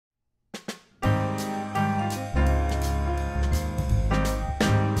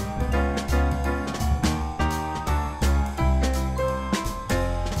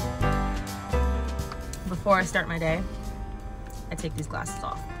before I start my day, I take these glasses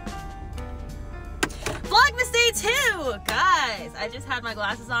off. Vlogmas day 2! Guys, I just had my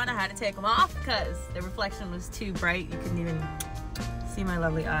glasses on. I had to take them off because the reflection was too bright. You couldn't even see my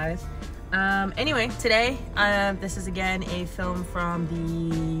lovely eyes. Anyway, today, this is again a film from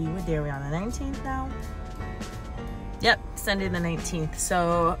the, what day are we on, the 19th now? Yep, Sunday the 19th.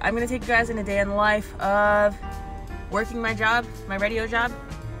 So I'm gonna take you guys in a day in the life of working my job, my radio job.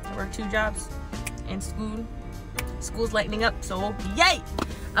 I work 2 jobs and school. School's lightening up, so yay!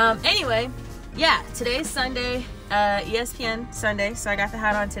 Anyway, yeah, today's Sunday, ESPN Sunday, so I got the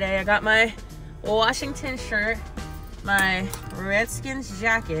hat on today. I got my Washington shirt, my Redskins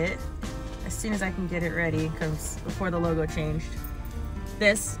jacket, as soon as I can get it ready, because before the logo changed.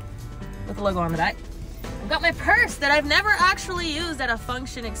 This, with the logo on the back. I've got my purse that I've never actually used at a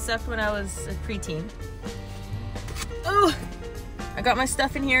function except when I was a preteen. Ooh, I got my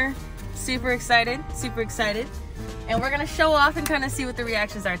stuff in here. Super excited, super excited. And we're gonna show off and kind of see what the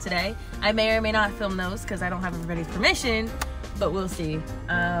reactions are today. I may or may not film those because I don't have everybody's permission, but we'll see.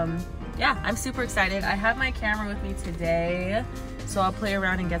 Yeah, I'm super excited. I have my camera with me today, so I'll play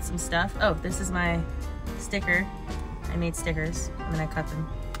around and get some stuff. Oh, this is my sticker. I made stickers and then I cut them.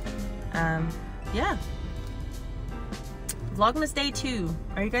 Yeah. Vlogmas day 2.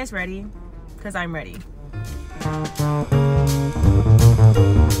 Are you guys ready? Because I'm ready.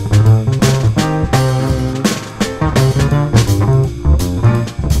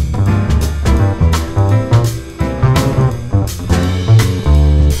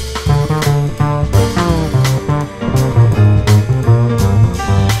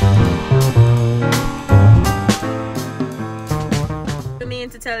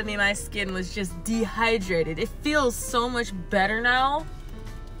 Telling me my skin was just dehydrated. It feels so much better now.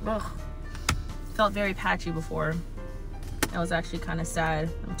 Ugh. Felt very patchy before. I was actually kind of sad.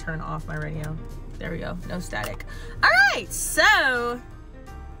 Let me turn off my radio. There we go. No static. Alright, so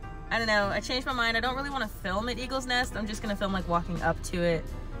I don't know. I changed my mind. I don't really want to film at Eagle's Nest. I'm just gonna film like walking up to it.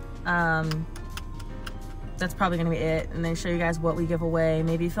 That's probably gonna be it. And then show you guys what we give away.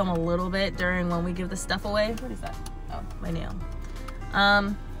 Maybe film a little bit during when we give the stuff away. What is that? Oh, my nail.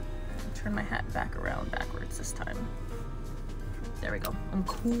 Turn my hat back around backwards this time. There we go. I'm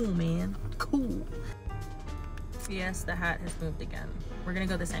cool, man. Cool. Yes, the hat has moved again. We're gonna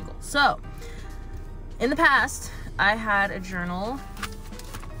go this angle. So, in the past, I had a journal,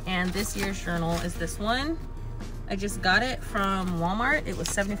 and this year's journal is this one. I just got it from Walmart. It was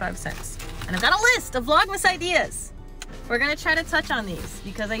 75 cents. And I've got a list of Vlogmas ideas. We're gonna try to touch on these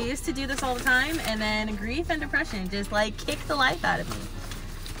because I used to do this all the time, and then grief and depression just like kicked the life out of me.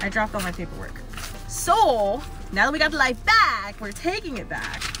 I dropped all my paperwork. So now that we got the life back, we're taking it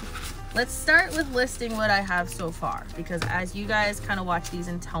back. Let's start with listing what I have so far, because as you guys kind of watch these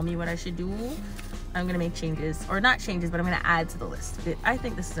and tell me what I should do, I'm gonna make changes, or not changes, but I'm gonna add to the list. I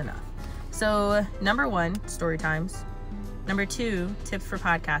think this is enough. So number 1, story times. Number 2, tips for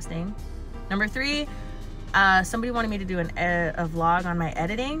podcasting. Number 3, somebody wanted me to do a vlog on my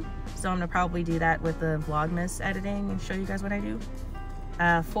editing, so I'm gonna probably do that with the Vlogmas editing and show you guys what I do.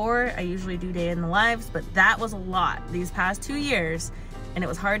 4, I usually do day in the lives, but that was a lot these past 2 years, and it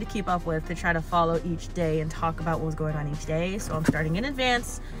was hard to keep up with, to try to follow each day and talk about what was going on each day. So I'm starting in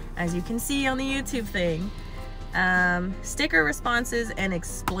advance, as you can see on the YouTube thing. Sticker responses and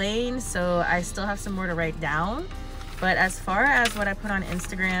explain, so I still have some more to write down. But as far as what I put on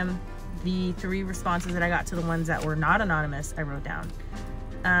Instagram, the 3 responses that I got to the ones that were not anonymous, I wrote down.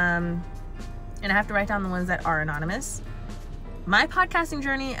 And I have to write down the ones that are anonymous. My podcasting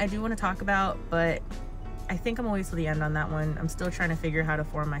journey, I do want to talk about, but I think I'm gonna wait till the end on that one. I'm still trying to figure how to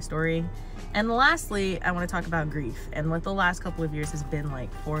form my story. And lastly, I want to talk about grief and what the last couple of years has been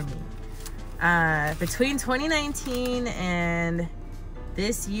like for me. Between 2019 and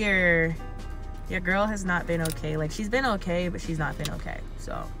this year, your girl has not been okay. Like, she's been okay, but she's not been okay.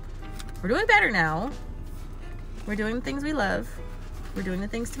 So we're doing better now. We're doing the things we love. We're doing the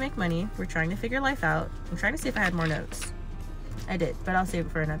things to make money. We're trying to figure life out. I'm trying to see if I had more notes. I did, but I'll save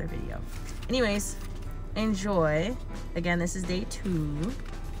it for another video. Anyways, enjoy. Again, this is day 2.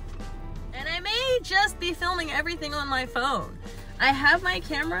 And I may just be filming everything on my phone. I have my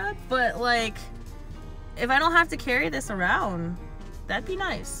camera, but like, if I don't have to carry this around, that'd be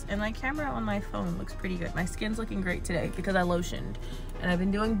nice. And my camera on my phone looks pretty good. My skin's looking great today because I lotioned. And I've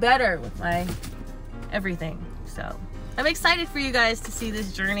been doing better with my everything. So I'm excited for you guys to see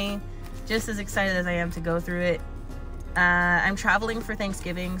this journey. Just as excited as I am to go through it. I'm traveling for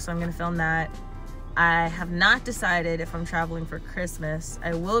Thanksgiving, so I'm gonna film that. I have not decided if I'm traveling for Christmas.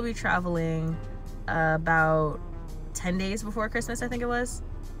 I will be traveling about 10 days before Christmas, I think it was.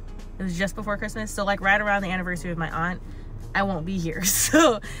 It was just before Christmas. So like right around the anniversary of my aunt, I won't be here.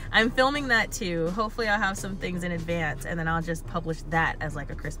 So I'm filming that too. Hopefully I'll have some things in advance and then I'll just publish that as like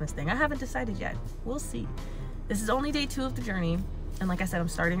a Christmas thing. I haven't decided yet. We'll see. This is only day 2 of the journey. And like I said, I'm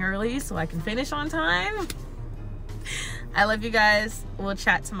starting early so I can finish on time. I love you guys. We'll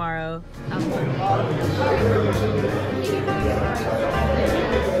chat tomorrow.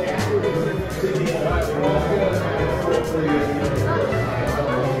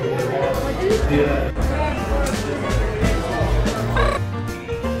 Yeah.